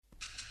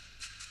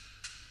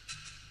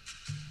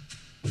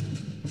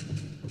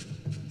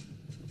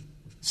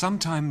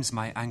Sometimes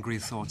my angry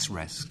thoughts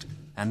rest,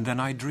 and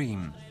then I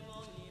dream,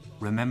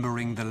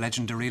 remembering the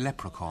legendary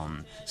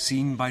leprechaun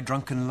seen by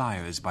drunken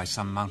liars by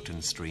some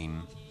mountain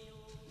stream.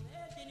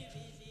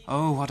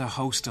 Oh, what a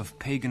host of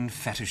pagan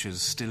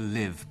fetishes still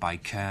live by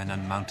cairn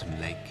and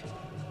mountain lake,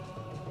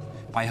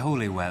 by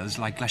holy wells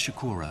like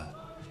Glashakura,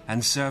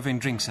 and serving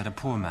drinks at a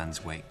poor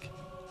man's wake.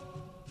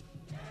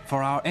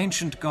 For our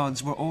ancient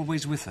gods were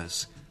always with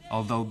us,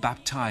 although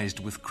baptized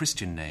with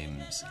Christian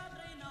names,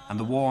 and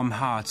the warm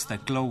hearts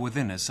that glow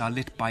within us are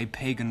lit by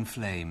pagan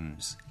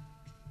flames.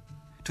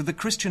 To the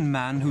Christian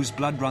man whose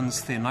blood runs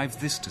thin,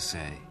 I've this to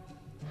say.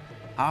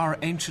 Our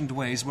ancient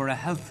ways were a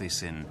healthy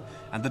sin,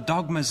 and the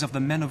dogmas of the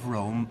men of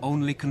Rome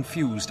only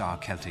confused our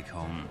Celtic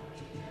home.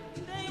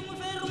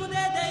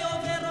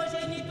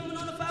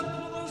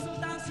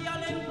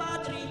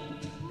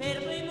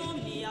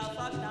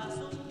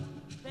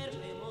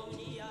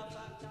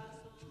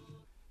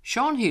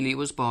 Sean Healy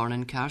was born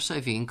in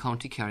Carsiveen,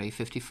 County Kerry,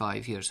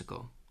 55 years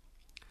ago.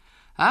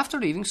 After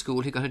leaving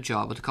school, he got a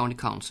job at the county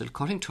council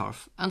cutting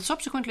turf, and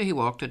subsequently he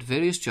worked at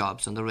various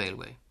jobs on the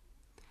railway.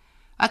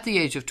 At the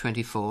age of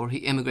 24,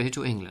 he emigrated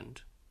to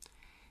England.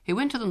 He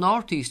went to the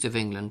northeast of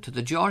England to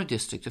the Geordie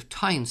district of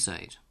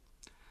Tyneside.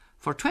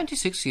 For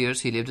 26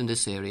 years he lived in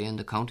this area in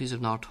the counties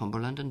of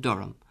Northumberland and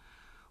Durham,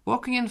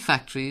 working in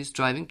factories,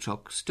 driving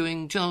trucks,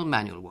 doing general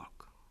manual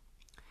work.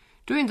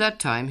 During that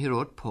time he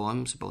wrote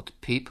poems about the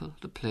people,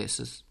 the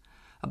places,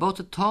 about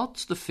the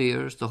thoughts, the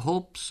fears, the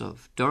hopes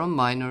of Durham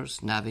miners,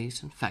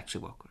 navvies and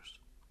factory workers.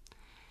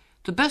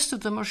 The best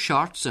of them are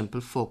short, simple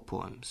folk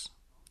poems,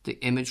 the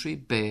imagery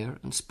bare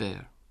and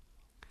spare.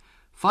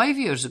 5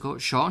 years ago,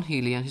 Sean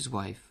Healy and his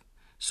wife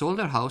sold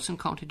their house in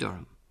County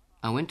Durham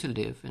and went to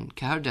live in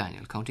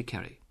Caherdaniel, County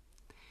Kerry.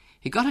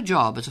 He got a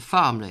job as a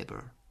farm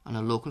labourer on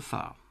a local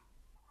farm.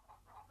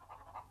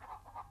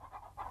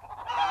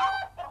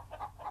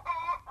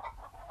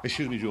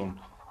 Excuse me, Joan.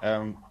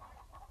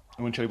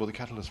 I want to tell you about the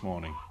cattle this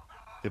morning.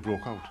 They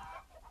broke out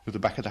at the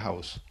back of the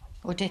house.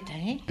 Oh, did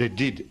they? They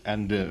did,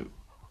 and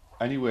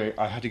anyway,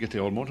 I had to get the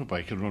old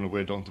motorbike and run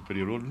away down the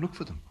pretty road and look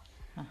for them.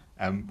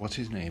 What's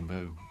his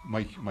name?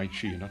 Mike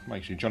Sheehan, not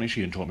Mike Sheehan. Johnny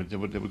Sheehan told me they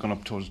were going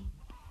up towards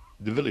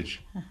the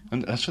village,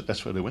 and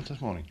that's where they went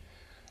this morning.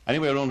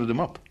 Anyway, I rounded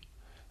them up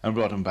and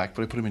brought them back,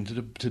 but I put them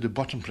into the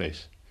bottom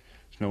place.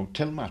 So now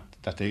tell Matt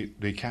that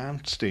they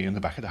can't stay in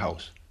the back of the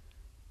house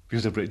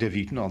because they've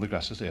eaten all the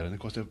grasses there, and of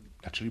course they'll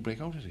naturally break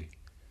out, you see.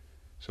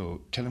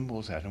 So tell him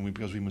both that, and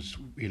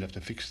we'll have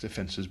to fix the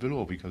fences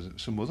below because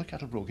some other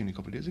cattle broke in a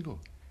couple of days ago.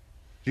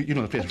 You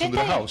know the place in front of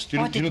the house.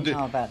 I didn't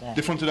know about that.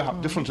 The front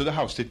of the front of the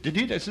house. They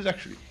did. This is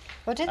actually.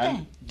 What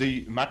did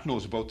they? Matt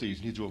knows about these,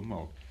 and he drove them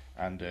out.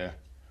 And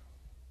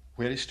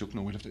where he's stuck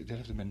now, they'll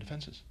have to mend the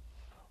fences.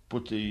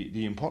 But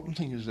the important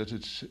thing is that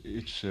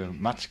it's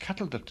Matt's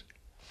cattle that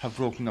have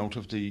broken out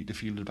of the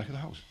field at the back of the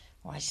house.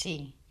 Oh, I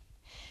see.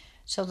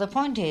 So the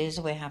point is,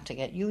 we have to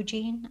get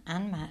Eugene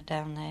and Matt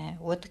down there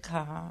with the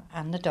car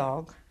and the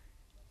dog,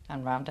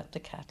 and round up the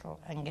cattle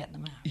and get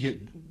them out. Yeah,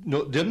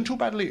 no, they didn't too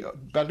badly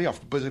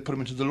off, but they put them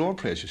into the lower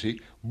place, you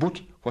see.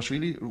 But what's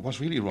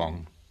really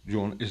wrong,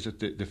 Joan, is that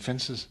the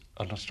fences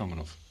are not strong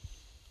enough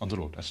on the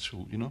road. That's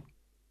true, you know.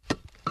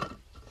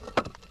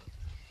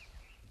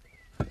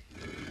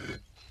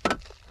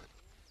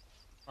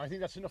 I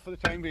think that's enough for the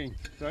time being,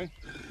 right?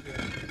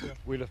 Yeah.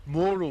 We'll have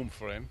more room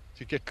for him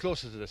to get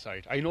closer to the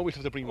site. I know we'll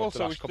have to bring him up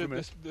the last couple of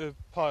minutes. The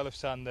pile of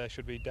sand there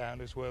should be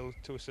down as well,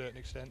 to a certain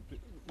extent.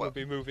 We'll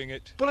be moving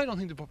it. But I don't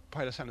think the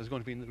pile of sand is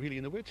going to be really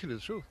in the way, to tell you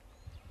the truth.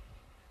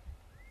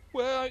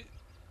 Well,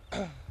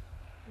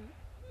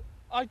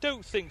 I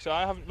don't think so.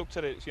 I haven't looked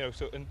at it,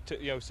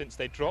 since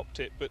they dropped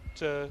it, but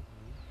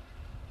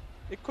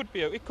it could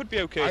be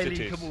okay as it is.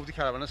 I need to move the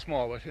caravan a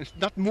small way.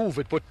 Not move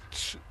it, but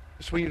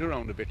swing it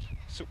around a bit.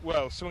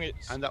 Swing it.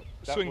 And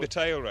swing the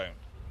tail round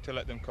to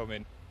let them come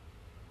in.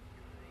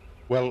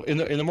 Well, in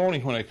the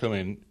morning when I come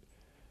in,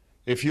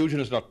 if Eugene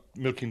is not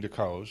milking the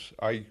cows,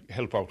 I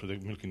help out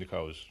with milking the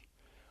cows.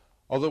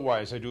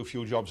 Otherwise, I do a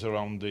few jobs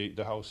around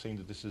the house, saying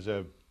that this is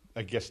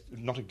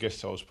not a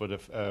guest house, but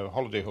a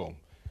holiday home.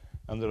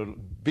 And there are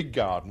big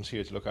gardens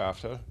here to look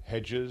after,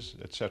 hedges,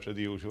 etc.,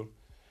 the usual.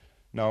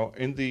 Now,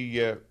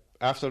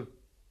 after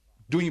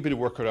doing a bit of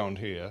work around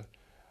here,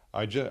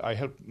 I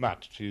help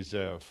Matt. He's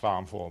a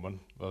farm foreman,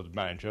 or the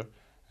manager,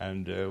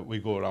 and we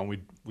go around.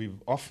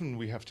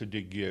 We have to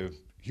dig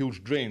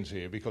huge drains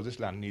here because this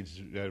land needs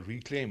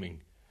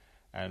reclaiming,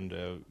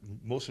 and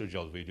most of the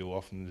jobs we do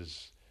often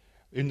is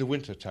in the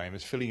winter time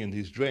is filling in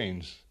these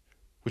drains,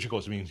 which of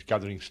course means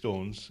gathering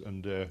stones,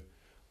 and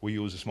we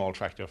use a small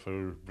tractor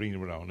for bringing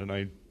them around, and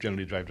I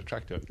generally drive the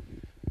tractor.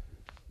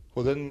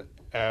 Well then.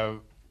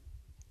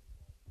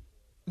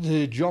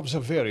 The jobs are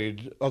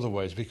varied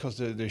otherwise because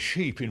the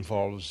sheep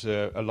involves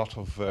a lot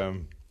of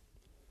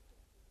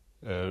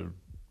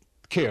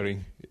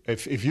caring.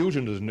 If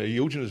Eugene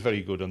is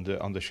very good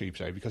on the sheep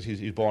side because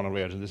he's born and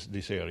reared in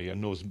this area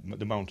and knows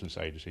the mountain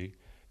side, you see.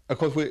 Of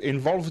course, we're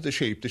involved with the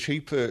sheep. The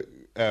sheep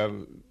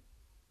can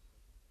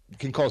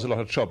cause a lot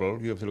of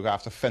trouble. You have to look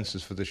after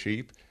fences for the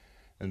sheep.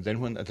 And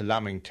then when at the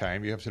lambing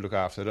time, you have to look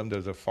after them.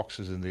 There's the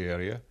foxes in the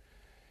area.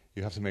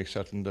 You have to make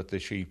certain that the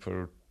sheep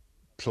are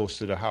close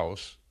to the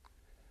house.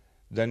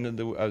 Then,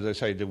 as I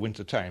say, the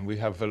winter time, we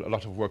have a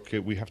lot of work.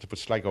 We have to put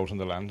slag out on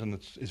the land, and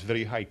it's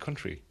very high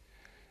country.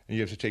 And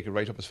you have to take it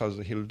right up as far as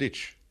the hill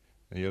ditch.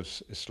 And you have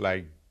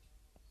slag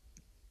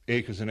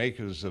acres and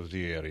acres of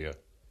the area.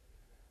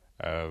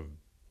 Of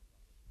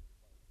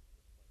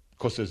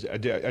course, there's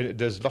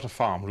a lot of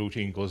farm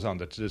routine goes on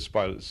that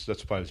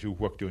spoils your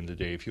work during the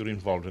day. If you're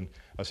involved in,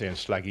 I say, in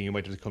slagging, you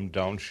might have to come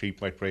down,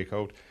 sheep might break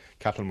out,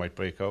 cattle might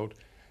break out.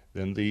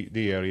 Then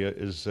the area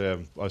is,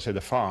 I'll say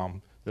the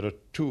farm, there are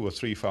 2 or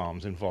 3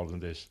 farms involved in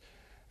this.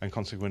 And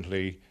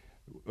consequently,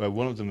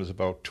 one of them is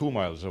about 2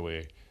 miles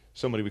away.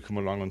 Somebody would come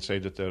along and say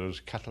that there's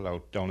cattle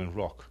out down in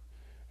Rock.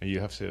 And you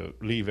have to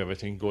leave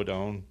everything, go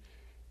down,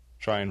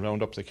 try and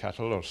round up the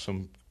cattle, or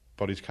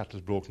somebody's cattle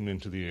is broken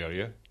into the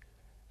area,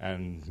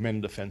 and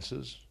mend the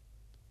fences.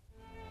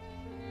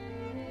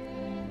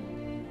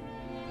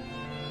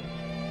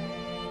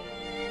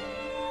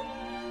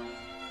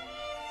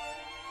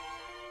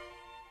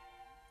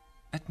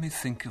 Let me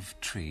think of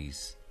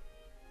trees.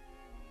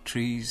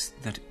 Trees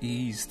that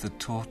ease the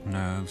taut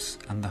nerves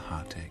and the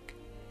heartache.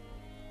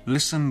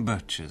 Lissom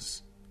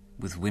birches,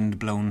 with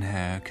wind-blown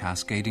hair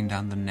cascading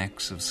down the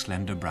necks of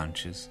slender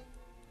branches.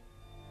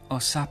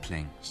 Or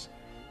saplings,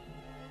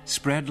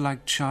 spread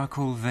like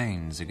charcoal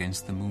veins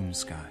against the moon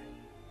sky.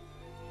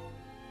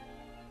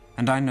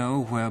 And I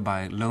know where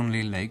by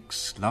lonely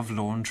lakes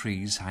lovelorn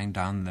trees hang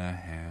down their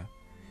hair,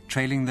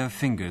 trailing their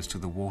fingers to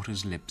the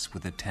water's lips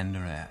with a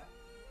tender air.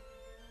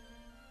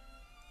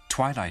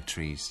 Twilight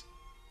trees,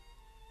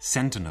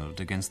 sentineled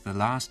against the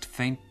last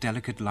faint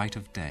delicate light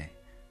of day,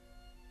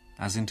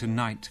 as into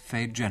night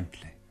fade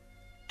gently,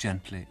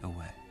 gently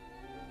away.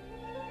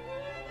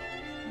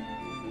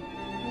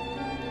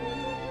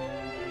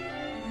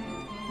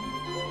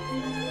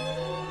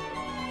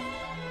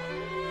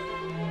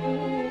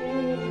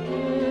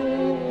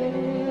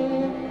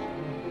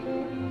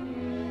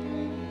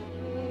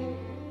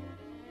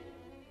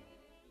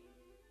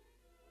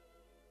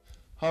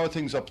 How are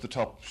things up the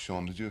top,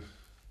 Sean? Did you?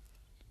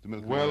 The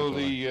milk. Well,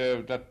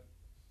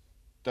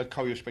 that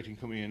cow you're expecting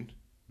coming in,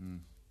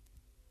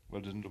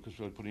 well, doesn't look as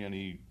well putting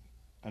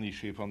any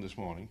shape on this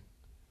morning.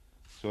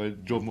 So I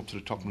drove them up to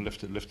the top and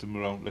left them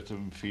around, let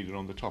them feed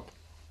around the top.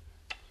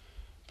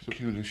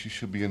 Peculiar. She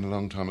should be in a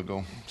long time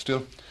ago.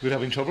 Still, we're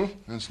having trouble.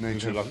 That's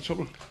nature. We're a lot of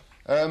trouble.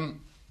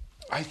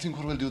 I think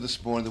what we'll do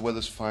this morning, the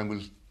weather's fine.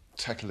 We'll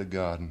tackle the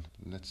garden.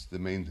 The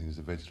main thing is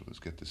the vegetables.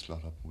 Get this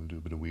lot up. We'll do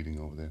a bit of weeding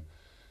over there.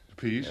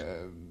 Peas?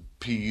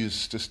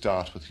 Peas to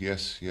start with,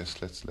 yes.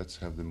 Let's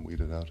have them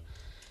weeded out.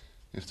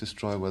 If this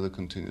dry weather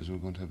continues, we're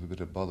going to have a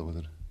bit of bother with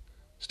it.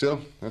 Still,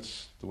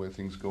 that's the way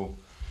things go.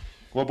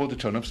 What about the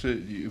turnips?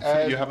 You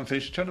haven't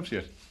finished turnips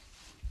yet?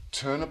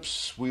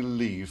 Turnips we'll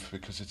leave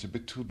because it's a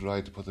bit too dry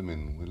to put them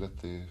in. We'll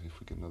if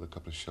we get another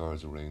couple of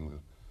showers of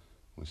rain,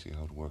 we'll see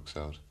how it works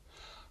out.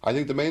 I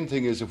think the main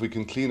thing is if we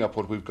can clean up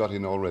what we've got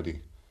in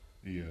already.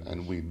 Yeah.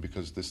 And weed,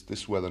 because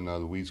this weather now,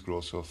 the weeds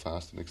grow so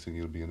fast, the next thing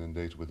you'll be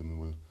inundated with them and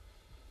we'll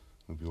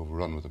be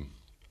overrun with them.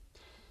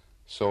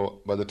 So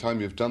by the time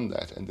you've done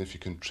that, and if you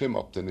can trim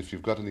up, then if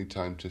you've got any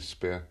time to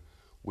spare,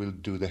 we'll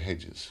do the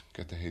hedges,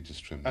 get the hedges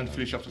trimmed. And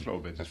finish off the flower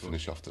beds. And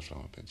finish off the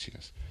flower beds,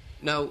 yes.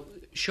 Now,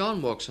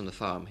 Sean works on the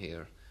farm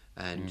here,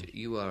 and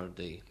you are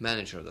the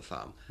manager of the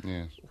farm.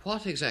 Yes.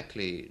 What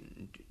exactly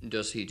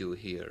does he do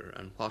here,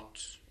 and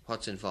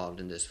what's involved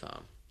in this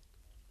farm?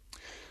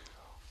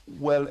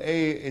 Well,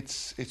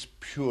 it's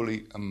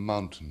purely a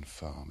mountain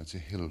farm. It's a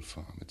hill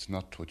farm. It's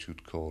not what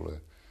you'd call a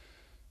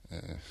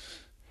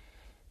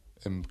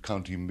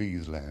County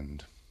Meath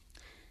land.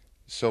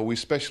 So we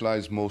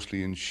specialise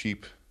mostly in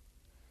sheep,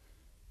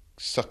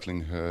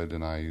 suckling herd,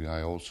 and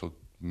I also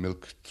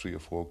milk 3 or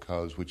 4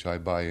 cows, which I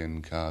buy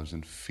in calves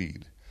and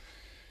feed.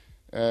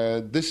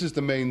 This is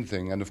the main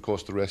thing, and of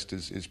course the rest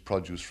is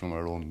produce from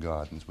our own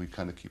gardens. We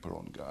kind of keep our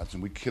own gardens,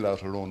 and we kill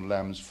out our own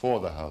lambs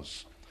for the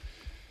house.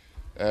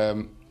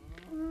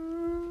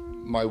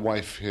 My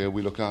wife here,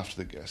 we look after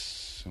the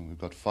guests, and we've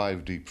got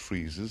 5 deep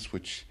freezers,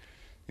 which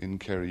in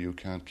Kerry you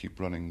can't keep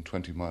running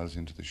 20 miles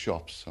into the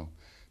shops, so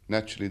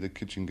naturally the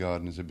kitchen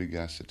garden is a big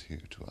asset here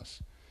to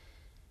us.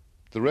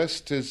 The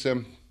rest is,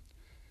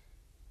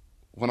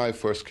 when I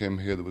first came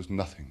here there was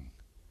nothing.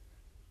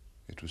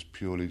 It was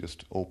purely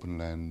just open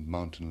land,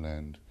 mountain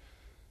land,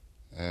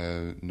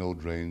 no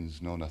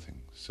drains, no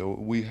nothing. So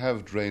we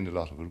have drained a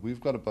lot of it.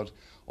 We've got about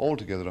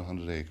altogether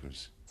 100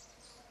 acres.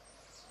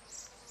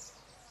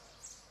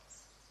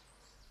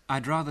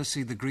 I'd rather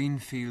see the green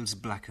fields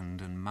blackened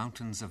and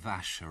mountains of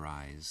ash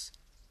arise.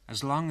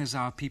 As long as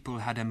our people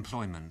had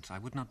employment, I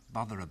would not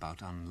bother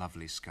about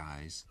unlovely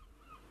skies.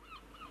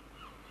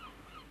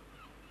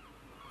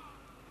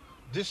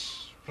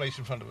 This place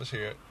in front of us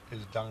here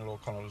is Daniel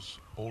O'Connell's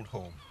old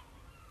home.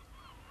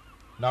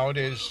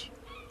 Nowadays,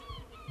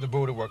 the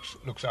Board of Works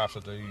looks after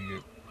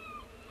the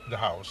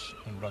house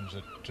and runs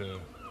it.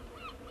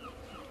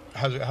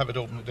 Have it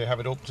open. They have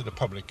it open to the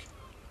public.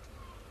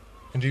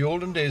 In the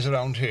olden days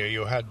around here,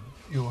 you had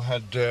you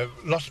had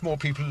lots more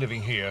people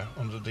living here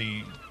under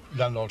the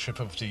landlordship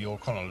of the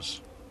O'Connells.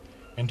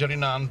 In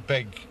Derrynan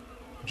Beg,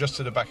 just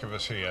to the back of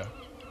us here,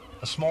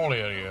 a small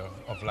area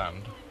of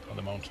land on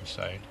the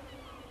mountainside,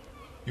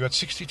 you had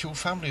 62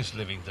 families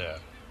living there.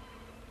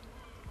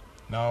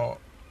 Now,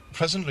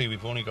 presently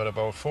we've only got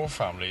about 4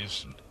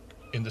 families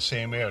in the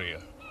same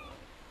area.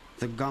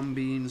 The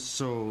Gumbean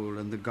soul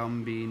and the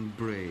Gumbean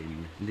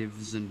brain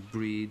lives and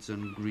breeds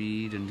on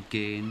greed and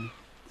gain.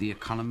 The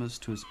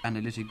economist whose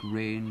analytic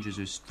range is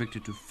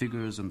restricted to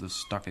figures on the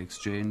stock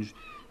exchange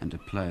and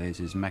applies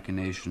his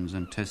machinations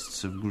and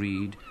tests of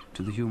greed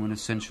to the human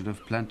essential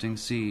of planting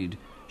seed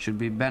should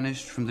be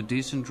banished from the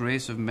decent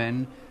race of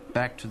men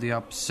back to the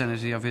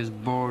obscenity of his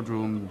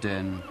boardroom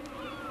den.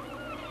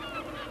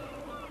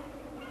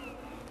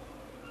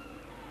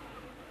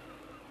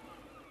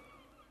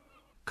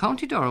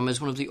 County Durham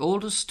is one of the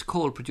oldest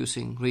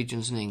coal-producing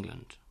regions in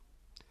England.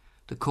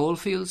 The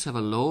coalfields have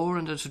a lore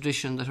and a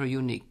tradition that are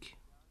unique.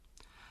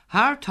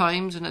 Hard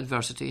times and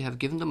adversity have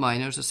given the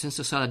miners a sense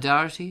of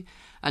solidarity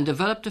and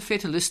developed a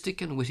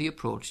fatalistic and witty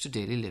approach to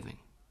daily living.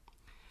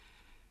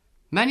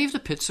 Many of the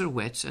pits are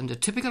wet, and a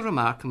typical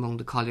remark among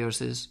the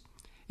colliers is,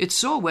 "It's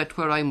so wet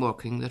where I'm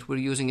working that we're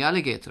using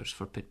alligators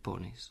for pit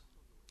ponies."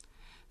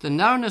 The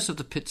narrowness of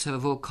the pits have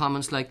evoked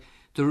comments like,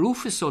 "The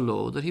roof is so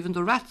low that even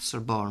the rats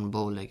are born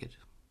bow-legged."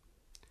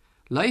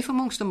 Life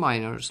amongst the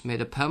miners made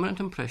a permanent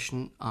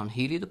impression on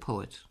Healy the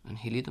poet and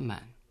Healy the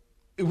man.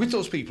 With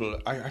those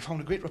people, I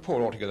found a great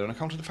rapport altogether on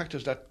account of the fact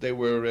is that they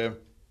were,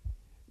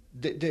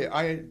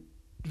 I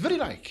very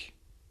like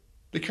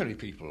the Kerry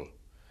people.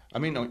 I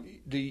mean,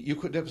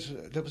 there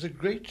was a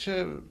great,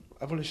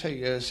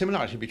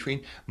 similarity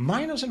between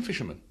miners and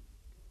fishermen.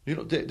 You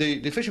know,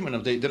 the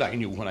fishermen that I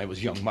knew when I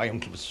was young, my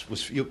uncle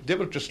they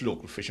were just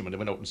local fishermen. They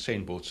went out in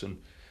seine boats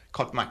and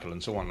caught mackerel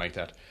and so on like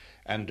that.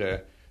 And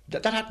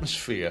that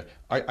atmosphere,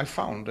 I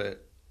found,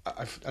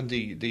 and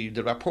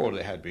the rapport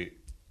they had.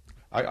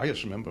 I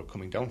just remember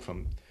coming down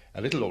from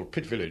a little old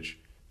pit village,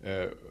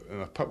 a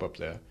pub up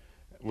there,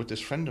 with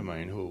this friend of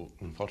mine who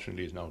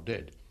unfortunately is now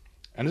dead.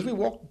 And as we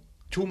walked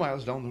 2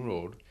 miles down the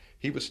road,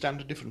 he would stand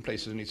at different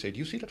places and he'd say, "Do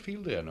you see that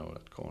field there now,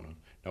 that corner?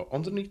 Now,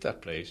 underneath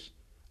that place,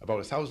 about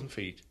 1,000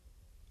 feet,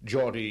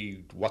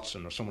 Geordie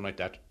Watson or someone like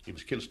that, he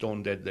was killed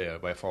stone dead there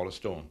by a fall of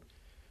stone.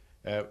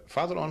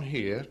 Farther on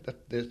here,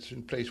 there's a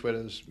place where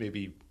there's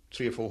maybe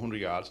 300 or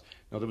 400 yards.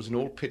 Now, there was an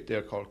old pit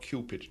there called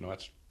Q Pit. Now,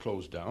 that's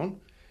closed down.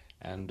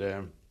 And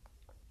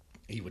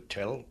he would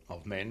tell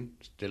of men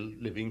still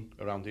living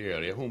around the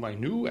area, whom I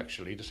knew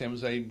actually, the same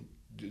as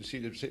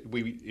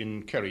we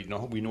in Kerry,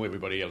 we know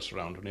everybody else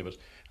around our neighbours,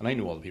 and I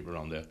knew all the people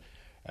around there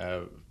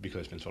because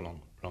it's been so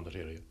long around that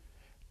area.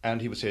 And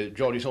he would say,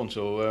 "Geordie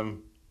so-and-so,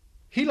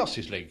 he lost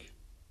his leg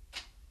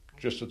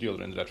just at the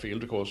other end of that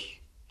field, of course,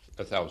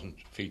 1,000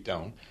 feet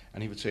down."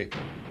 And he would say,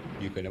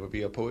 "You can never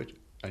be a poet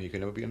and you can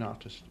never be an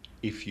artist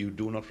if you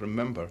do not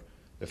remember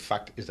the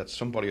fact is that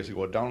somebody has to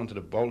go down into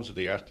the bowels of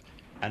the earth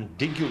and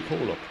dig your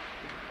coal up."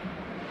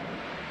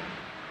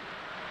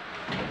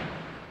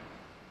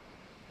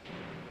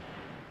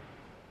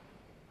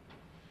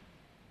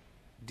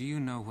 Do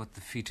you know what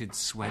the fetid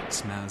sweat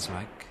smells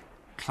like,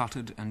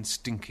 clotted and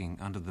stinking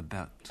under the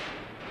belt?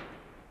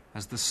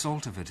 Has the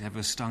salt of it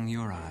ever stung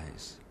your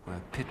eyes,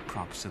 where pit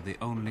props are the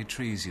only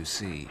trees you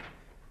see,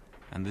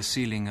 and the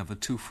ceiling of a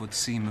 2-foot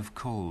seam of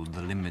coal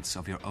the limits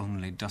of your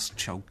only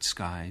dust-choked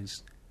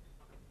skies?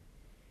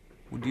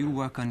 Would you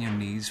work on your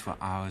knees for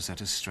hours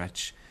at a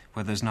stretch,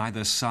 where there's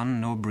neither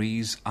sun nor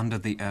breeze under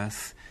the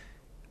earth,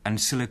 and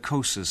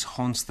silicosis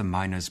haunts the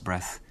miner's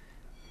breath?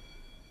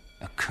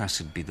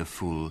 Accursed be the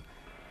fool,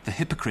 the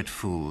hypocrite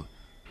fool,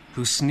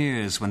 who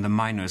sneers when the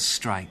miners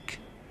strike.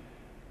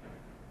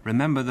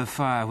 Remember the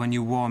fire when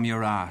you warm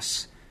your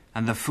arse,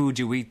 and the food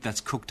you eat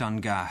that's cooked on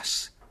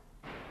gas.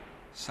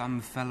 Some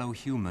fellow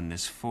human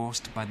is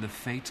forced by the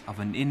fate of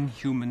an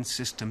inhuman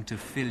system to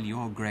fill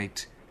your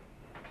grate,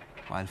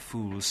 while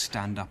fools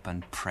stand up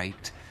and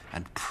prate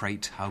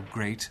how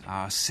great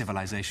our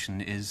civilization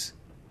is.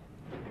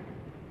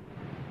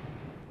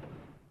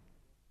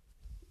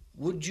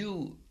 Would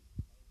you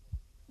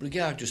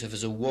regard yourself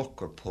as a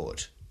worker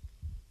poet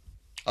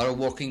or a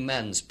working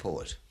man's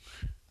poet?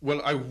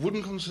 Well, I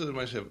wouldn't consider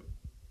myself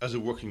as a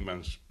working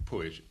man's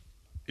poet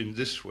in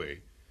this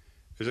way,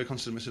 as I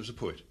consider myself as a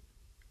poet.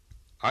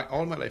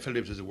 All my life I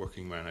lived as a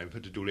working man. I've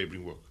had to do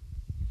labouring work.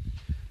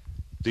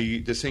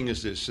 The thing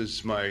is this,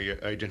 is my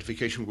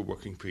identification with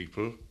working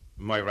people,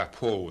 my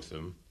rapport with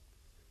them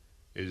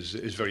is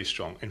very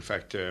strong. In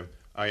fact,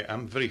 I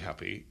am very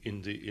happy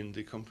in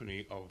the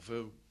company of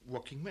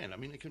working men. I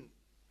mean,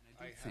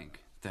 I think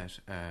that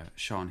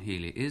Sean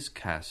Healy is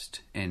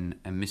cast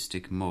in a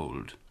mystic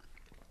mould.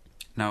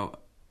 Now,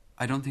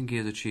 I don't think he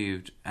has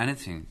achieved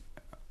anything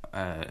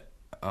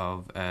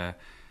of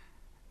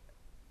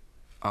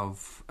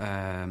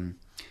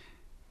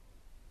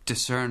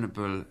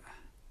discernible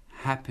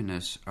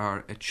happiness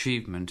or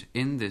achievement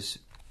in this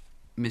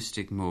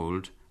mystic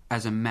mould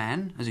as a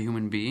man, as a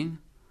human being,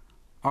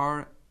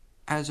 or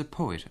as a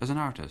poet, as an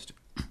artist.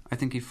 I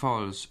think he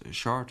falls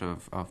short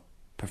of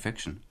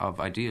perfection, of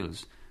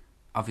ideals,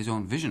 of his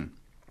own vision,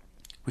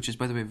 which is,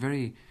 by the way,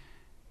 very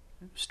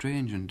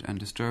strange and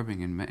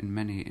disturbing in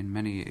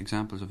many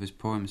examples of his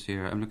poems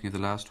here. I'm looking at the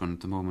last one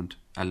at the moment,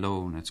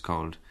 Alone it's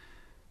called,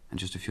 and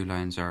just a few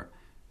lines are: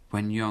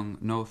 when young,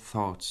 no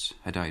thoughts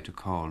had I to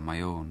call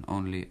my own,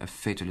 only a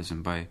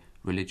fatalism by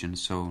religion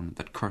sown,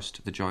 that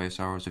cursed the joyous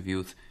hours of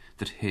youth,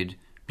 that hid,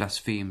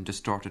 blasphemed,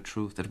 distorted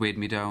truth, that weighed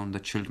me down,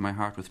 that chilled my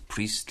heart with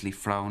priestly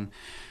frown.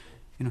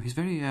 You know, he's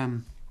very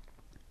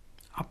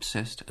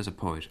obsessed as a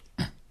poet.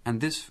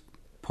 And this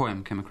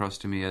poem came across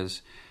to me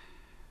as,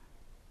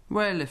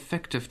 well,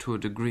 effective to a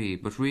degree,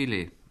 but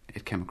really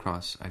it came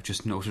across, I've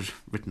just noted,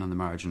 written on the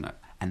margin,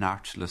 an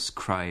artless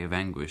cry of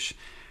anguish.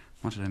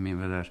 What did I mean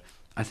by that?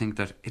 I think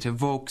that it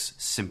evokes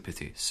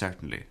sympathy,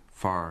 certainly,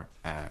 for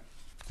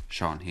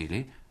Sean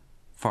Healy,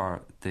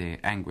 for the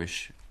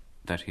anguish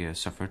that he has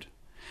suffered.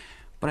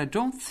 But I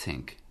don't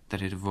think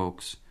that it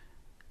evokes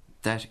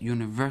that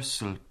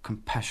universal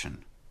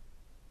compassion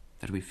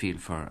that we feel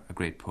for a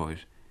great poet,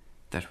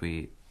 that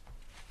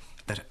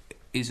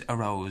is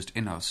aroused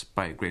in us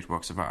by great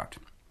works of art.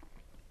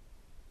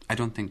 I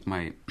don't think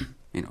my,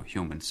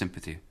 human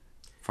sympathy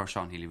for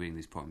Sean Healy reading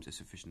these poems is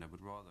sufficient. I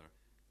would rather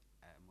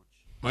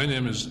My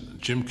name is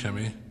Jim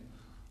Kemmy.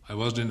 I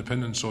was the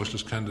independent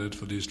socialist candidate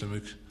for the East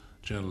Limerick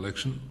general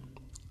election,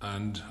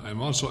 and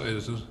I'm also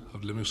editor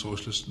of the Limerick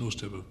Socialist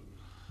newspaper.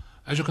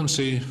 As you can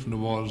see from the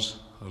walls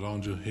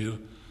around you here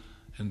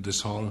in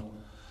this hall,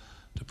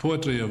 the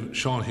poetry of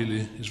Sean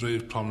Healy is very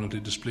prominently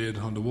displayed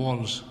on the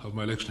walls of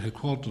my election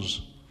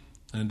headquarters.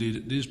 And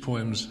indeed, these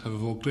poems have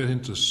evoked great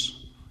interest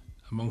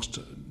amongst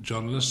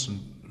journalists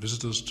and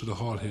visitors to the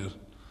hall here.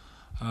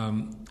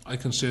 I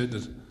can say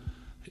that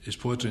his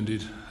poetry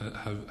indeed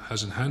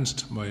has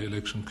enhanced my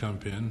election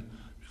campaign,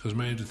 because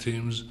many of the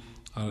themes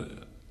are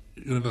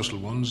universal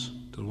ones,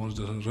 the ones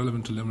that are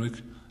relevant to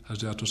Limerick as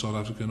they are to South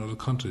Africa and other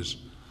countries.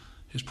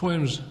 His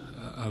poems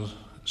are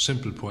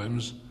simple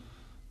poems.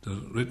 They're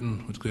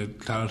written with great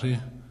clarity,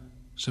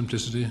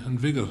 simplicity and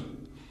vigour.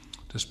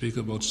 They speak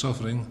about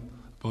suffering,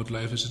 about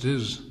life as it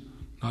is,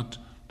 not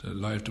the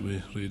life that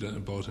we read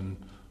about in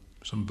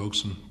some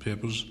books and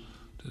papers.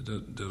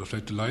 They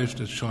reflect the life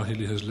that Sean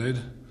Healy has led,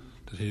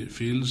 that he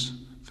feels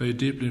very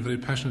deeply and very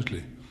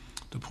passionately.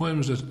 The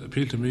poems that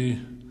appeal to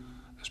me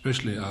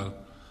especially are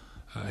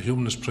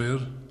Humanist Prayer,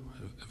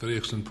 a very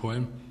excellent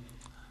poem,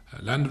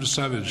 Land of the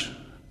Savage,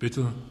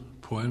 bitter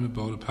poem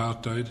about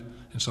apartheid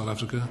in South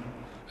Africa,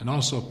 and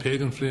also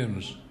Pagan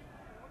Flames,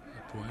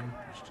 a poem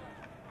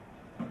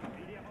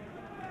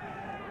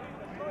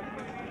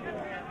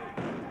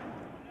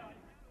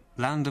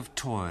Land of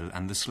toil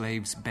and the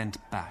slaves bent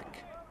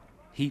back,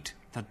 heat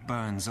that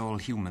burns all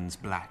humans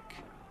black.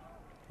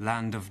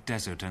 Land of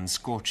desert and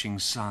scorching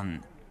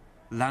sun,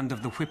 land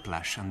of the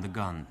whiplash and the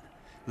gun,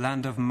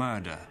 land of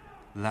murder,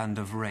 land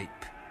of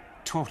rape,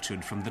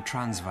 tortured from the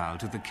Transvaal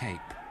to the Cape,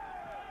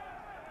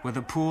 where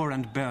the poor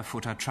and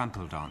barefoot are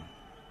trampled on,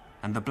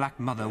 and the black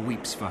mother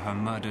weeps for her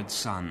murdered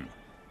son.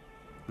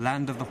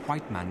 Land of the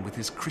white man with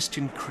his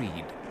Christian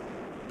creed,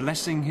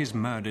 blessing his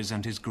murders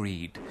and his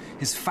greed,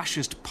 his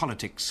fascist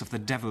politics of the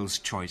devil's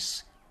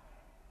choice.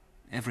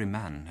 Every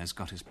man has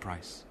got his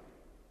price.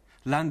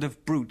 Land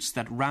of brutes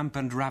that ramp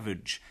and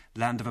ravage,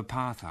 land of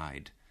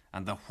apartheid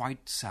and the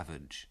white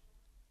savage.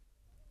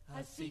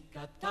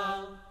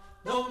 Asikata,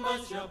 no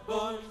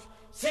masjaboj,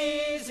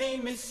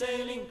 sizi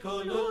miselin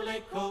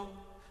koluleko.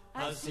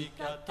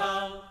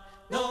 Asikata,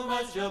 no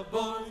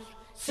masjaboj,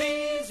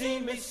 sizi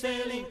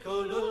miselin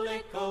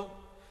koluleko.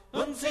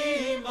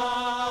 Unzi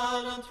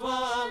malan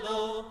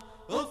twalo,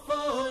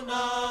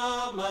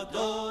 ufuna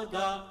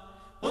madoda.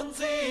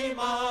 Unzi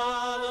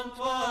malan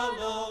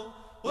twalo,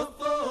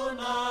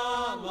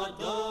 ufuna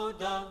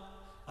madoda.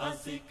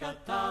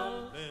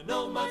 Azikatal,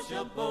 no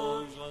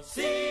masjaboj,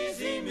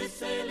 sizi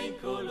miselin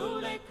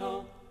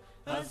koluleko.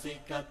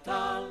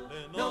 Azikatal,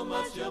 no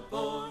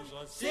masjaboj,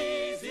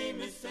 sizi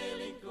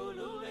miselin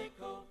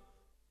koluleko.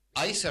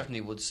 I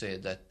certainly would say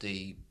that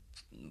the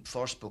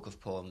first book of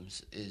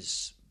poems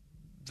is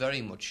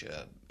very much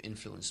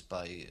influenced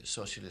by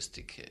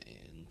socialistic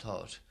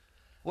thought.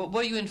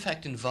 Were you in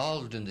fact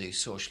involved in the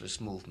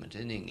socialist movement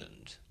in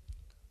England?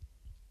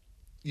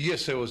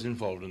 Yes, I was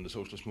involved in the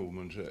socialist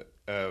movement.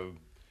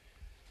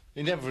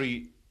 In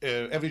every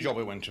job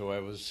I went to, I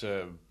was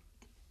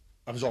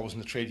always in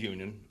the trade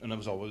union, and I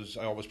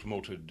always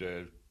promoted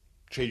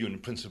trade union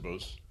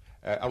principles.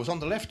 I was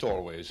on the left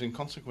always, and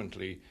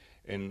consequently,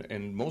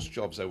 in most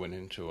jobs I went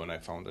into, and I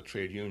found that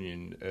trade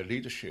union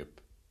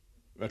leadership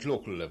at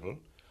local level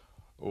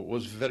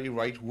was very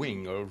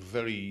right-wing or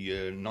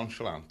very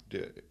nonchalant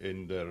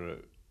in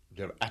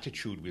their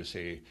attitude, we'll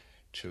say,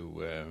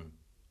 to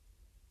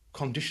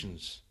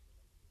conditions.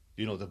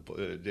 You know,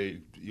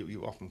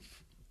 you often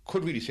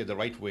could really say the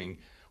right wing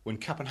when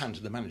cap in hand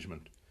to the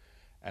management.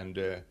 And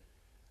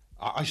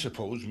I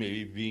suppose,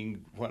 maybe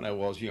being when I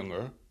was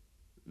younger,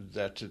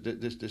 that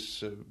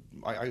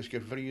I used to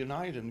get very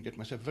annoyed and get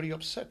myself very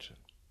upset.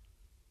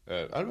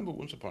 I remember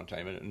once upon a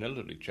time an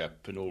elderly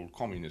chap, an old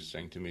communist,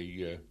 saying to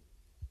me,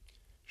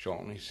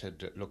 Sean, he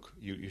said, look,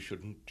 you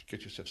shouldn't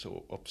get yourself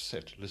so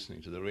upset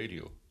listening to the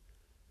radio.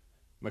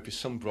 Might be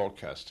some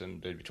broadcast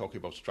and they'll be talking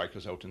about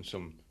strikers out in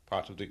some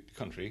part of the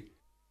country.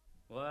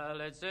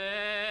 Well, it's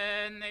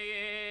in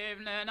the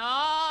evening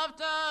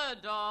after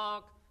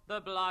dark,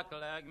 the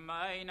blackleg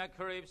miner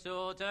creeps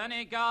out and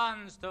he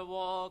guns to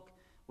walk.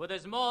 With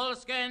his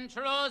moleskin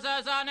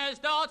trousers and his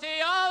dirty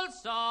old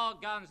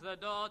sock, guns the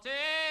dirty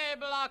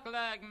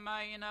blackleg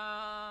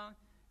miner.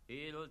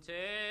 He'll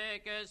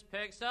take his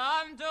picks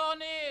and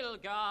O'Neill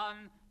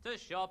gun to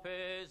shop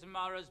his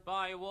marrows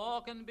by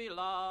walking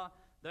below.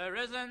 There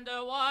isn't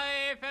a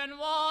wife in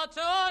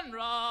Wharton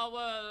Row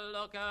will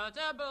look at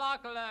a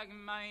blackleg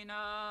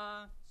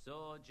miner.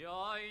 So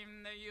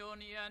join the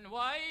union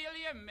while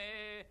you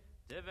may,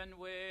 live and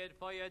wait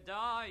for your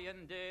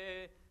dying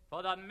day.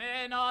 For that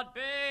may not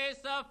be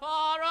so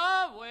far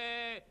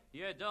away,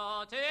 you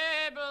dirty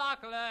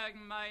blackleg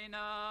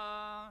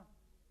miner.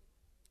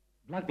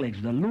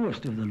 Blackleg's the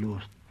lowest of the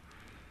lowest.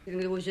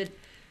 There was a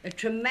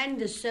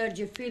tremendous surge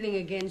of feeling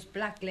against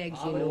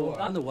blacklegs, you know.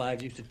 And the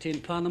wives used to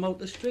tin-pan them out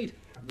the street.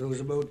 There was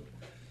about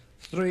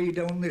 3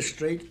 down this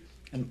street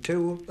and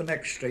 2 up the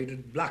next street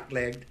at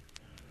blacklegged.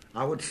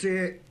 I would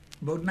say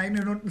about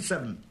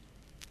 1907.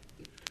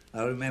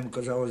 I remember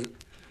because I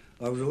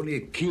was only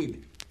a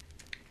kid.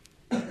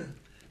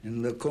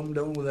 And they come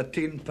down with the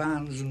tin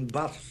pans and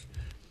baths,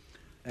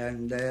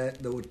 and there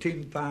were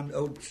tin pans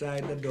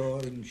outside the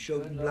doors and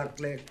shouting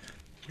blackleg,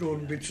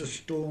 throwing bits of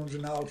stones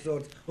and all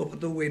sorts up at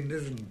the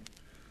windows,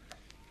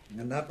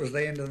 and that was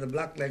the end of the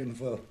blacklegging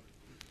for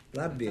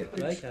that day.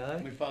 Right,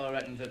 aye. My father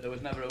reckons that there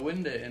was never a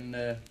window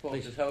in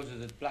folks'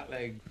 houses at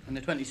Blackleg in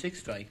the 26th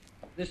strike.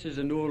 This is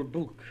an old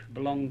book,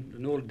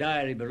 an old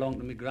diary belonged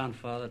to my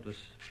grandfather. It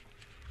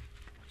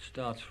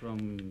starts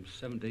from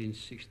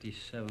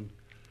 1767.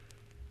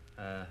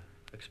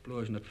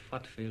 Explosion at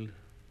Fatfield,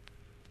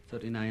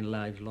 39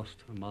 lives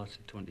lost on March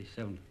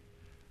 27.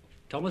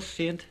 Thomas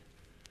Saint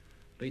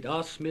beat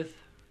R. Smith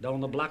down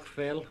the Black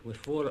Fell with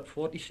 4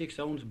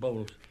 46-ounce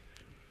bowls.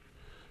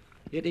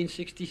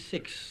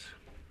 1866,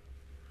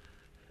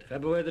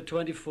 February the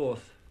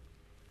 24th,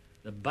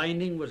 the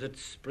binding was at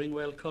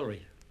Springwell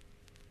Colliery.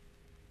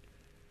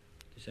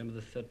 December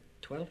the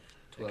 12th,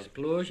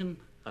 explosion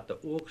at the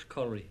Oaks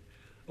Colliery.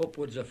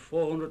 Upwards of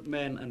 400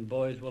 men and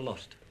boys were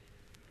lost.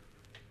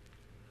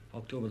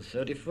 October the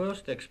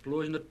 31st,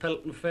 explosion at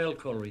Pelton Fell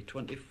Colliery,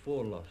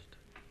 24 lost.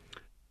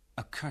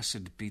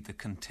 Accursed be the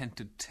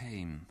contented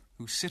tame,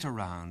 who sit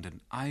around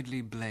and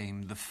idly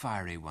blame the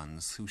fiery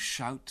ones who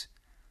shout,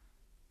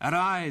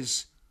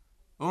 "Arise!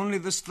 Only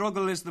the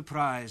struggle is the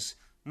prize,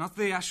 not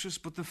the ashes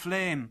but the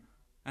flame,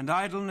 and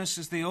idleness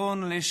is the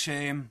only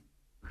shame."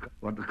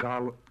 What they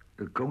call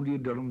the County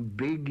of Durham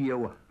Big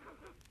Yower.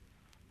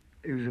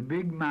 He was a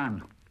big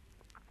man.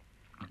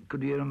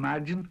 Could you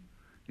imagine?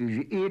 He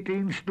was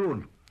 18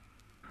 stone.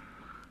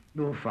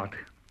 No fat.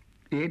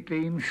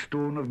 18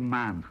 stone of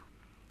man.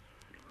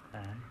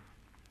 Aye,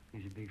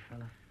 he's a big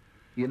fella.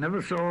 You never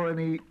saw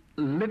any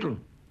little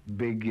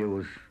big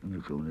yowers in the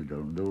County of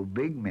Durham. They were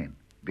big men.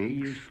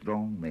 Big,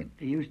 strong men.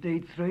 He used to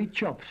eat 3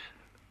 chops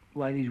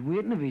while he's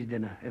waiting for his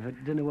dinner, if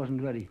dinner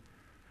wasn't ready.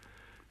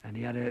 And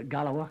he had a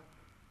gallower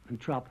and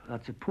trap,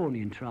 that's a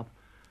pony and trap,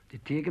 to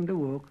take him to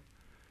work.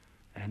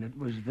 And it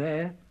was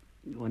there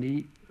when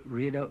he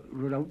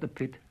rode out the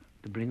pit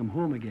to bring him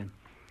home again.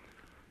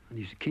 And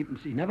he used to keep him.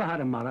 He never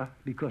had a mother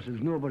because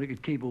there's nobody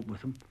could keep up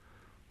with him.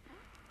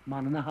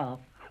 Man and a half.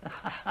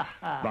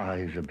 Bah,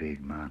 he's a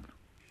big man.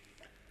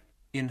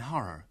 In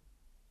horror,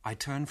 I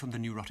turn from the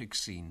neurotic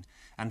scene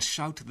and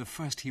shout to the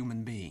first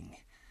human being,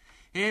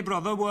 "Hey,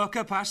 brother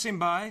worker passing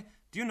by,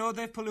 do you know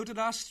they've polluted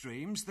our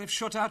streams? They've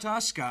shut out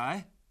our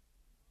sky?"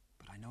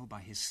 But I know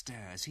by his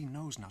stares he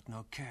knows not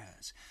nor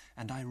cares,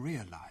 and I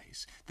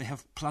realise they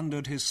have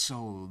plundered his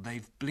soul,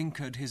 they've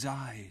blinkered his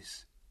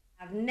eyes.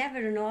 I've never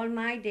in all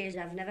my days,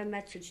 I've never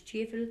met such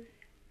cheerful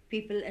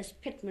people as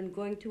pitmen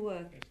going to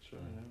work. That's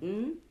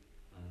right.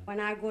 When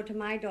I go to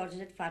my daughters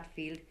at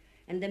Fatfield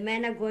and the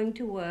men are going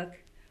to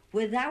work,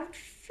 without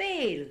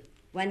fail,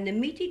 when they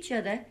meet each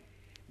other,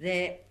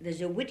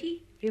 there's a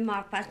witty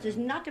remark passed. There's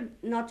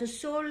not a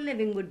soul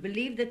living would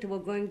believe that they were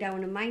going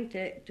down a mine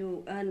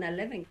to earn their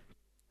living.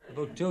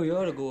 About 2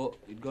 years ago,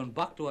 he'd gone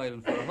back to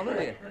Ireland for a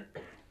holiday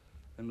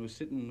and was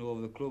sitting over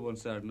the club on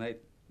Saturday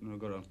night and we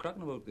got on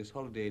cracking about this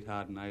holiday he'd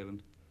had in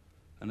Ireland.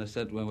 And I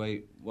said, "Well,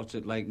 why, what's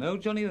it like now,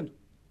 Johnny, then?"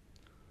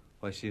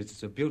 "Why," she says,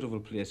 "it's a beautiful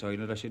place,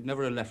 Ireland. I should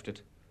never have left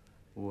it."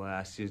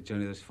 "Well," says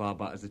Johnny, "as far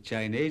back as the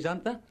Chinese,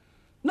 aren't there?"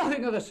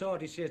 "Nothing of the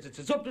sort," he says. "It's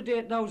as up to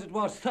date now as it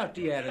was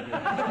 30 years ago."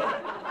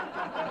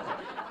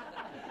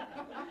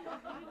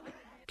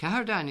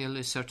 Cahir Daniel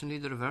is certainly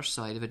the reverse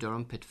side of a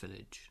Durham pit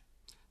village.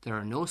 There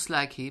are no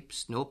slag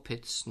heaps, no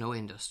pits, no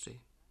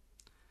industry.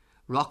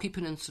 Rocky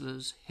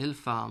peninsulas, hill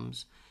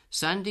farms,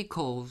 sandy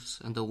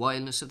coves, and the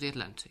wildness of the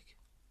Atlantic.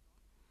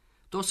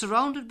 Though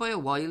surrounded by a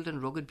wild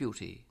and rugged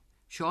beauty,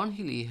 Sean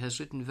Healy has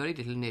written very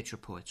little nature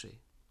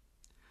poetry.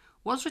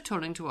 Was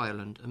returning to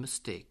Ireland a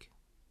mistake?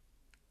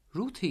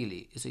 Ruth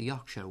Healy is a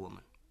Yorkshire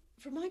woman.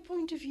 From my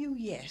point of view,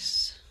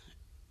 yes.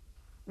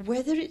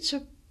 Whether it's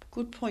a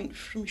good point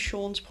from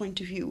Sean's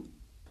point of view,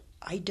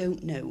 I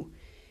don't know.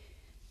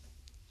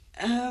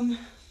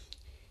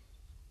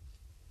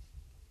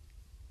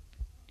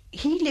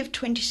 He lived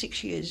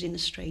 26 years in a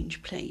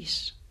strange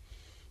place,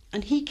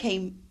 and he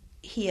came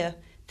here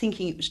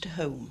thinking it was to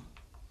home.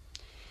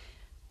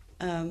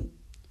 And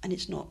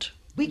it's not.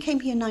 We came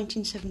here in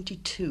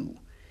 1972.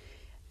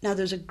 Now,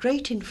 there's a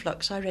great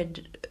influx. I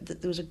read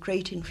that there was a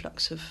great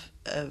influx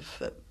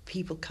of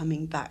people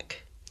coming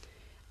back.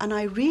 And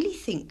I really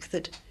think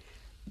that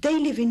they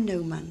live in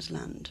no man's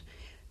land.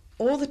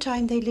 All the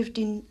time they lived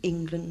in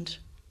England,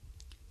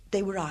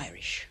 they were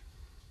Irish.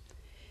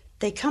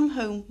 They come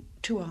home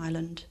to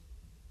Ireland.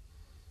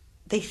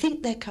 They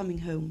think they're coming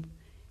home,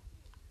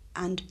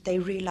 and they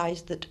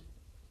realise that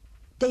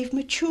they've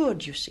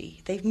matured, you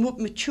see. They've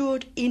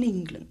matured in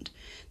England.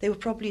 They were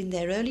probably in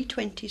their early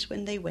 20s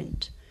when they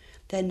went.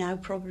 They're now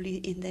probably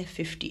in their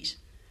 50s.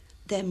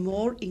 They're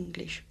more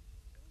English,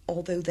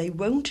 although they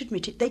won't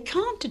admit it. They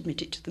can't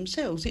admit it to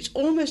themselves. It's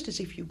almost as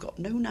if you've got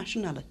no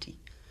nationality.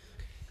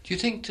 Do you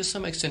think to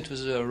some extent it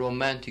was a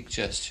romantic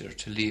gesture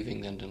to leave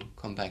England and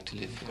come back to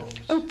live here?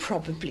 Oh,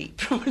 probably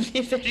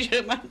a very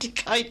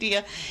romantic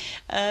idea.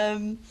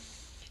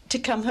 To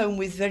come home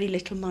with very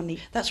little money.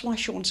 That's why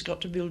Sean's got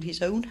to build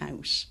his own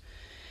house.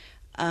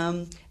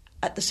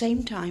 At the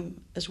same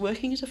time as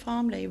working as a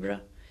farm labourer,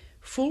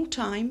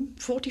 full-time,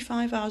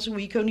 45 hours a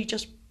week, only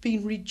just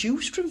been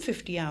reduced from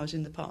 50 hours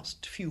in the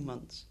past few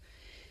months.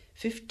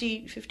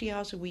 50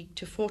 hours a week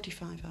to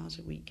 45 hours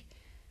a week.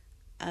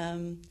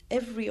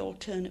 Every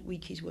alternate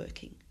week he's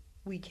working,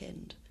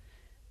 weekend,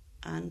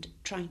 and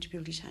trying to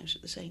build his house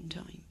at the same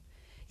time.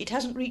 It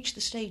hasn't reached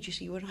the stage, you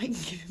see, where I can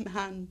give him a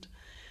hand.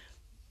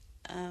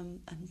 And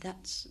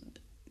that's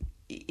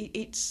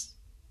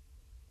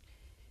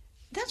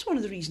one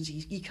of the reasons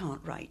he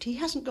can't write. He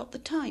hasn't got the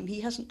time.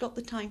 He hasn't got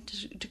the time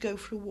to go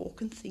for a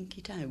walk and think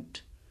it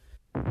out.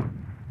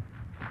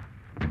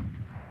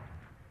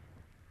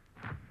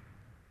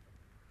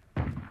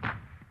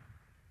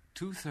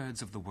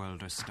 Two-thirds of the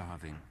world are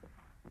starving.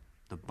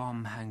 The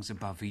bomb hangs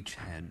above each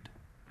head.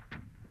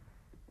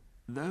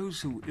 Those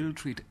who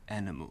ill-treat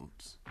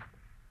animals,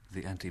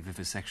 the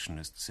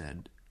anti-vivisectionist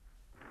said,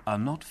 are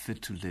not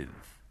fit to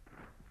live.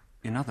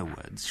 In other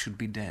words, should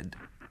be dead.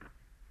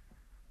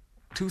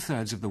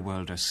 Two-thirds of the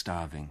world are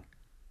starving.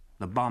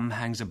 The bomb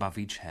hangs above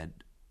each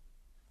head.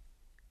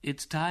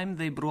 It's time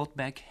they brought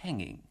back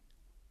hanging,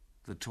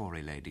 the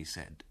Tory lady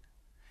said,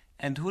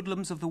 and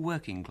hoodlums of the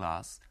working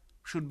class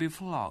should be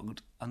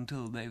flogged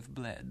until they've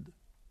bled.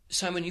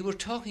 Simon, you were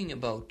talking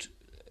about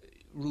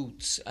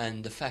roots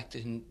and the fact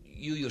that you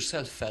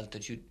yourself felt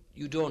that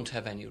you don't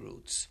have any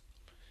roots.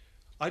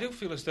 I don't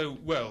feel as though,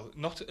 well,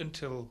 not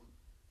until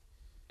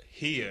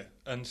here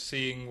and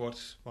seeing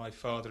what my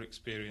father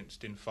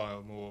experienced in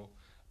Filemore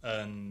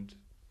and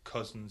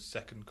cousins,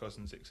 second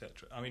cousins,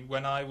 etc. I mean,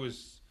 when I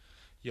was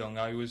young,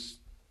 I was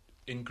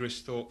in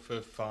Gristhorpe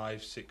for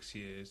 5-6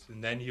 years,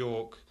 and then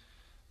York,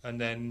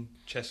 and then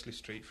Chesley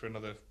Street for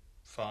another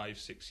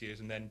 5-6 years,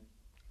 and then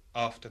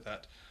after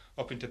that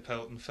up into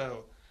Pelton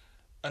Fell.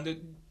 And at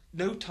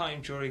no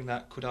time during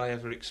that could I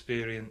ever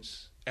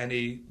experience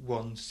any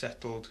one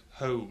settled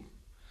home.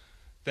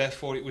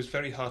 Therefore, it was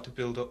very hard to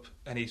build up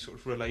any sort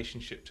of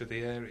relationship to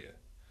the area.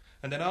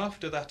 And then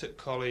after that at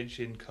college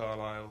in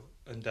Carlisle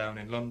and down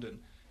in London,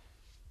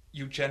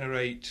 you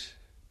generate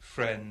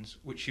friends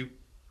which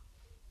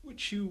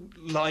you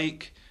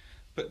like,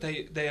 but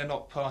they are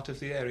not part of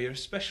the area,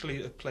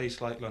 especially a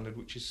place like London,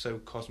 which is so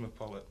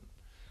cosmopolitan.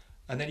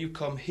 And then you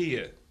come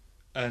here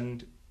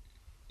and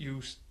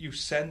you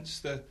sense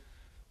the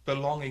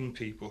belonging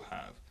people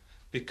have,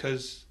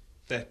 because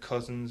their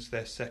cousins,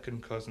 their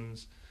second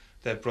cousins,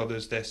 their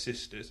brothers, their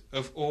sisters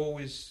have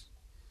always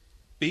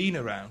been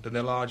around, and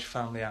the large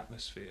family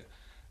atmosphere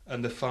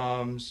and the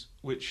farms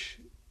which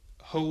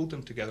hold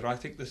them together. I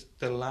think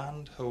the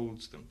land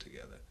holds them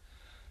together.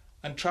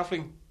 And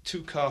travelling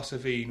to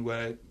Carsavine,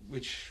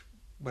 which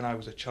when I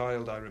was a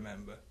child I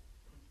remember,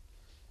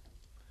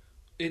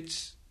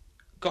 it's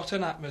got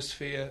an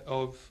atmosphere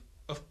of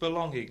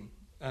belonging,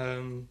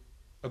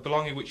 a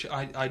belonging which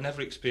I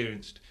never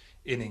experienced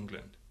in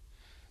England.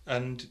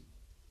 And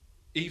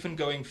even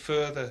going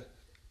further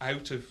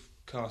out of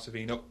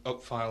Carsavine,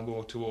 up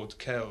Filemore towards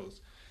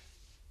Kells,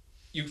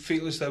 you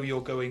feel as though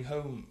you're going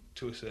home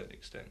to a certain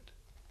extent.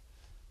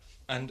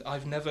 And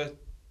I've never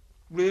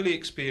really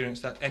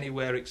experienced that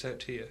anywhere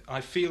except here.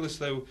 I feel as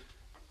though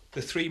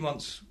the 3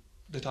 months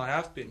that I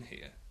have been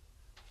here,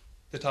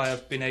 that I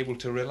have been able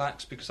to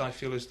relax, because I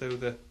feel as though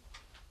there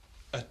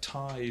are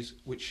ties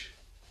which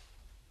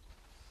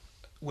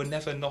were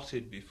never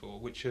knotted before,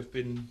 which have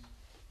been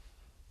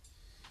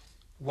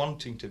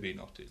wanting to be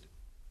knotted.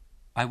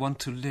 I want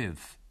to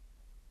live,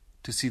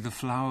 to see the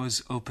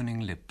flowers' opening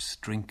lips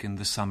drink in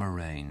the summer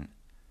rain,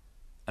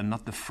 and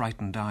not the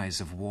frightened eyes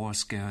of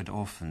war-scared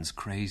orphans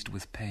crazed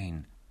with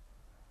pain,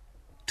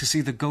 to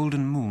see the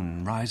golden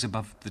moon rise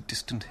above the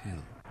distant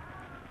hill,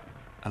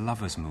 a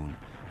lover's moon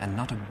and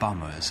not a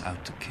bomber's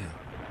out to kill,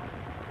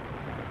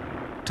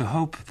 to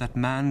hope that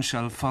man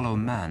shall follow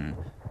man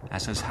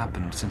as has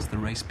happened since the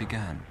race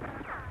began,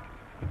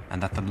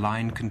 and that the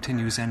line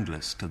continues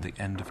endless till the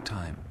end of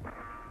time.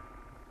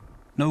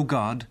 No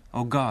God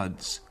or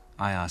gods,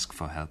 I ask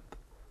for help.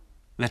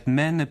 Let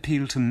men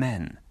appeal to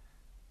men.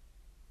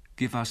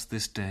 Give us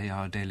this day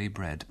our daily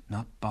bread,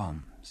 not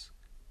bombs.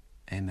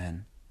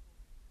 Amen.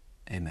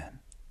 Amen.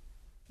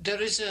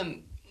 There is a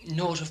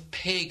note of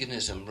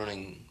paganism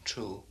running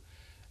through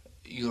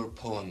your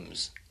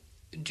poems.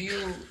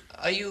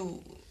 Are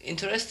you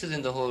interested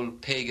in the whole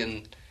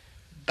pagan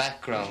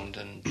background?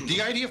 And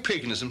the idea of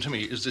paganism to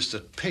me is this: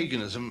 that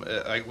paganism,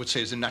 I would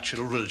say, is a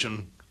natural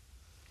religion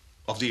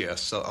of the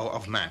earth,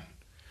 of man.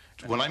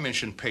 When I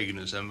mention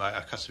paganism,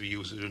 I can't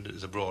use it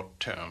as a broad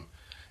term.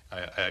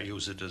 I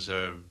use it as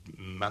a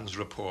man's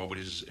rapport with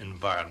his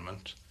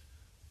environment.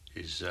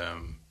 It's a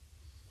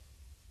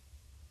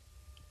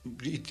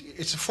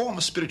form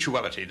of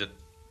spirituality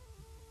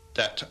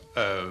that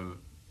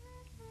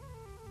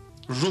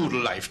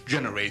rural life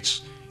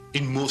generates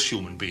in most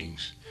human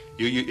beings.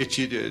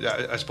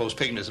 I suppose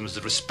paganism is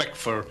the respect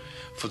for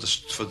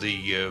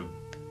the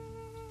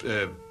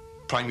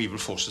primeval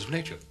forces of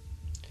nature.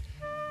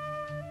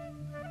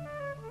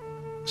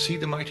 See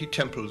the mighty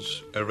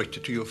temples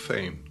erected to your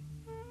fame,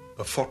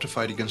 are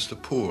fortified against the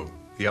poor,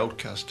 the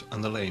outcast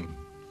and the lame.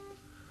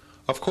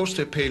 Of course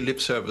they pay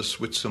lip service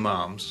with some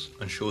alms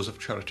and shows of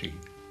charity,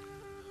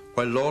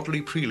 while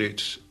lordly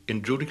prelates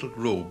in judicial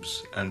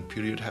robes and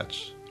period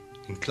hats,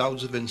 in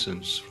clouds of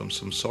incense from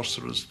some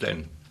sorcerer's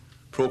den,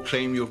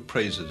 proclaim your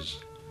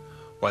praises,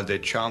 while they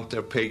chant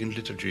their pagan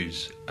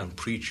liturgies and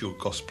preach your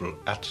gospel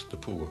at the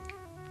poor.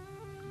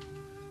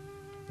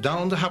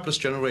 Down the hapless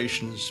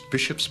generations,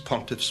 bishops,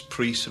 pontiffs,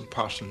 priests and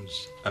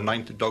parsons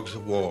anoint the dogs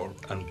of war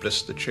and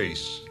bless the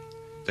chase,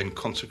 then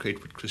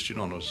consecrate with Christian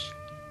honours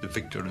the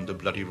victor in the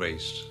bloody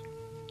race.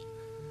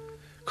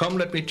 Come,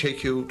 let me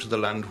take you to the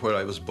land where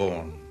I was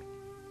born,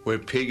 where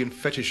pagan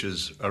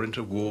fetishes are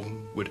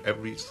interwoven with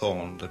every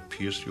thorn that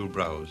pierced your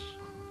brows,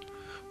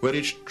 where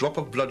each drop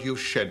of blood you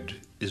shed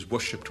is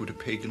worshipped with a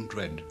pagan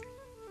dread,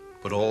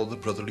 but all the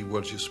brotherly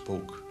words you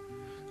spoke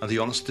and the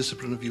honest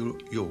discipline of your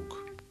yoke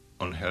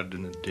unheard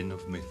in a din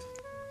of myth,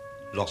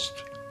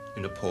 lost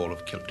in a pall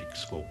of Celtic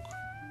smoke.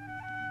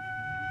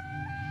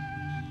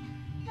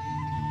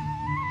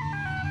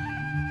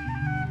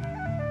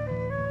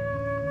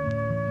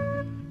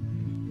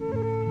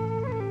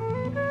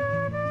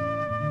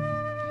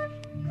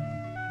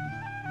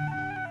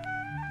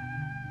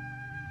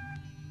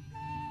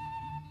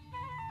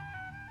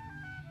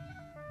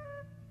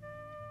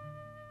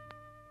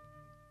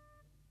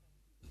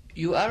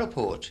 You are a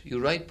poet, you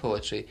write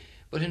poetry,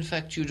 but in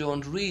fact you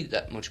don't read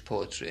that much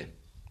poetry.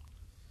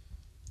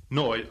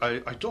 No,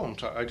 I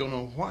don't. I don't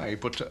know why,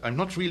 but I'm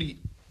not really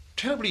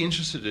terribly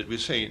interested, we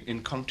say,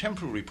 in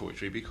contemporary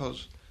poetry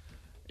because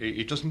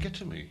it doesn't get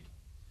to me.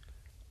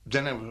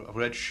 Then I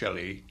read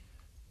Shelley,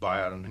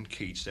 Byron and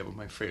Keats. They were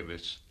my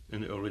favourites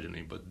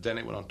originally, but then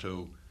I went on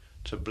to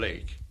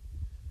Blake.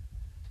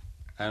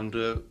 And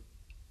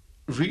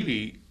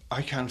really,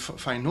 I can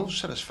find no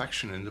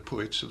satisfaction in the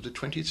poets of the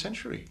 20th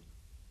century.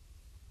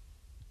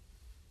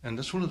 And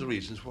that's one of the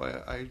reasons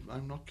why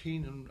I'm not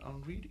keen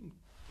on reading.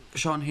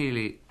 Sean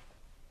Healy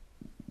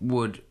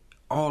would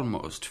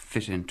almost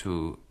fit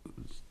into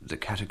the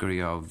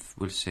category of,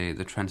 we'll say,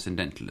 the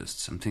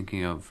transcendentalists. I'm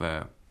thinking of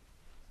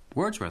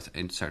Wordsworth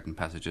in certain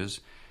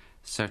passages,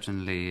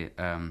 certainly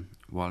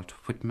Walt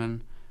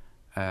Whitman,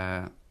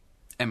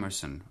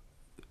 Emerson.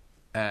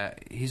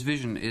 His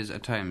vision is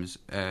at times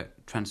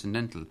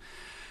transcendental,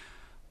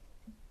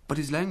 but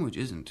his language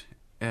isn't.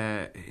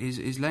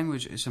 His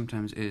language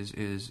sometimes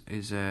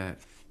is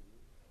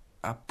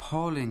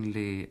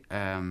appallingly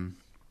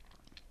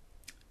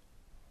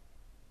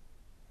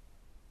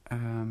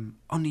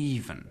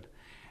uneven.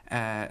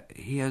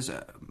 He has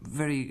a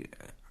very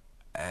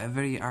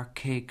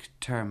archaic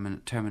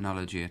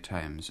terminology at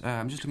times.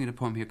 I'm just looking at a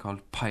poem here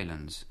called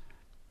Pylons.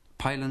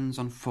 Pylons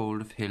on fold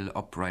of hill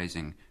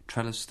uprising,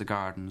 trellis the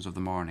gardens of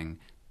the morning,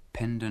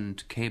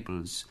 pendant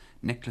cables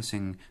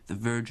necklacing the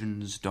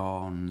Virgin's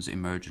dawn's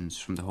emergence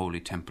from the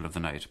holy temple of the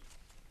night.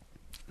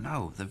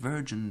 Now, the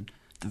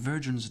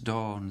Virgin's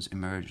dawn's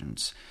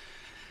emergence.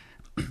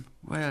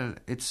 Well,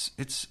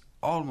 it's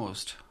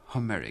almost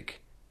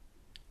Homeric,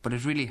 but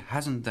it really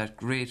hasn't that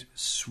great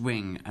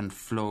swing and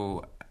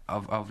flow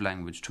of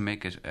language to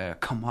make it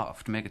come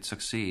off, to make it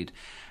succeed.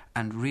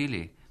 And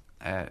really,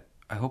 I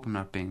hope I'm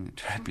not being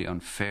terribly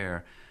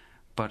unfair,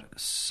 but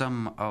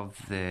some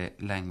of the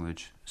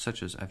language,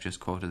 such as I've just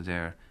quoted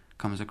there,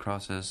 comes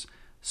across as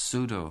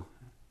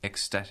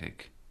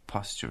pseudo-ecstatic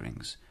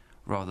posturings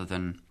rather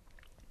than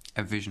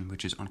a vision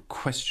which is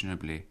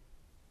unquestionably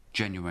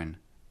genuine,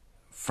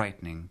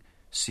 frightening,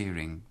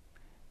 searing,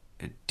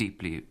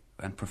 deeply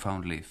and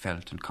profoundly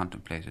felt and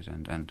contemplated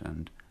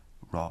and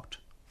wrought.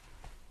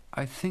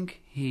 I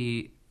think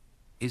he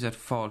is at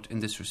fault in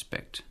this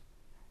respect,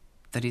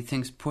 that he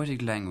thinks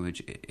poetic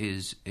language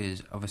is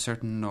of a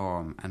certain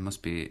norm and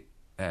must be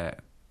that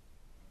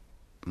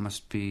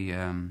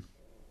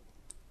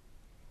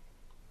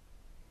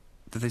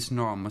this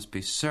norm must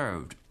be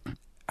served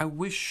I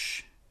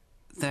wish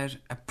that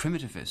a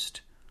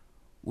primitivist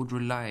would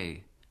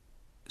rely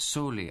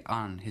solely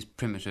on his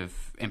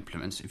primitive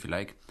implements, if you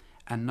like,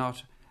 and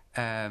not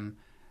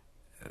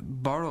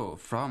borrow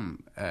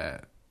from,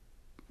 the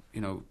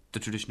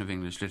tradition of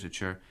English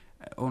literature,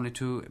 only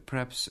to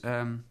perhaps,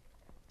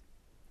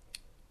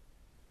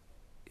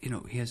 he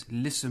has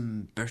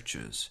lissom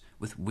birches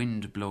with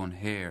wind-blown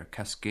hair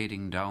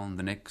cascading down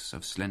the necks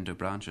of slender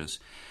branches.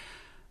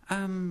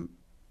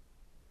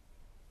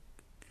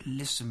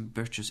 Lissom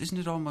birches, isn't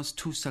it almost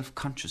too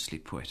self-consciously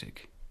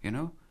poetic,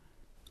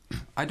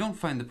 I don't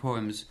find the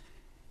poems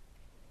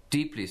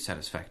deeply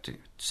satisfactory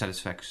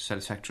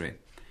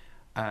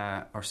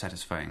or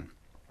satisfying.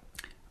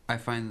 I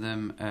find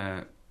them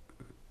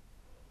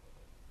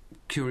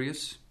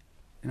curious,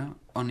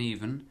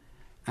 uneven,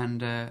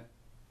 and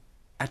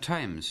at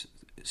times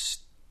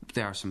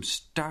there are some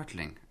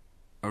startling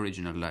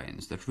original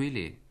lines that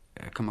really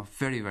come off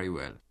very, very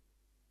well.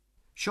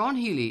 Sean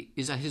Healy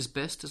is at his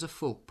best as a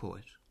folk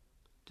poet,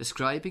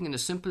 describing in a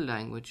simple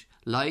language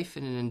life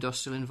in an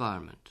industrial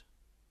environment,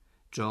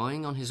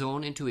 drawing on his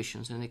own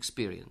intuitions and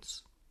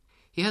experience.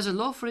 He has a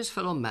love for his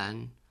fellow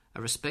man,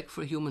 a respect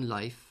for human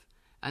life,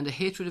 and a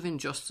hatred of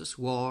injustice,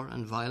 war,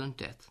 and violent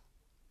death.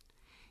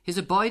 His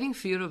abiding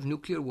fear of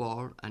nuclear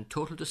war and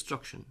total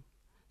destruction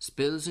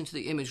spills into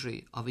the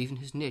imagery of even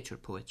his nature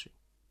poetry.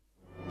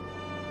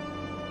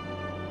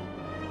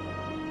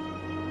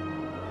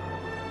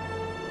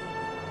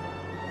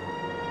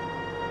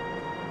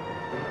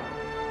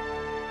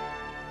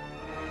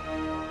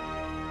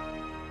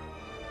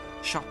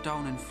 Shot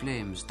down in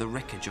flames, the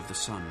wreckage of the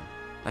sun,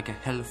 like a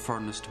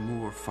hell-furnace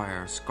moor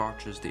fire,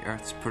 scorches the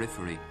Earth's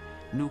periphery.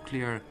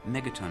 Nuclear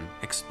megaton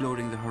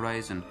exploding the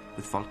horizon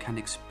with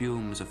volcanic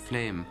spumes of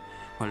flame,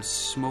 while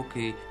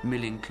smoky,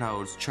 milling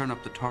clouds churn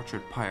up the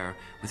tortured pyre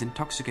with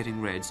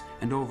intoxicating reds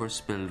and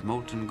overspilled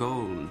molten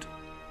gold.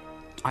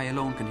 I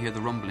alone can hear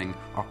the rumbling,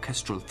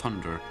 orchestral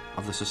thunder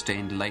of the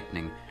sustained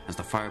lightning as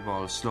the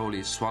fireball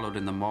slowly swallowed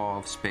in the maw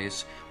of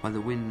space, while the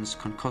winds,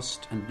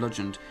 concussed and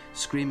bludgeoned,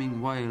 screaming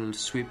wild,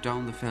 sweep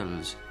down the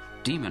fells,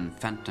 demon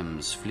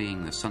phantoms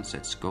fleeing the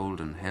sunset's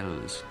golden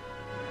hells.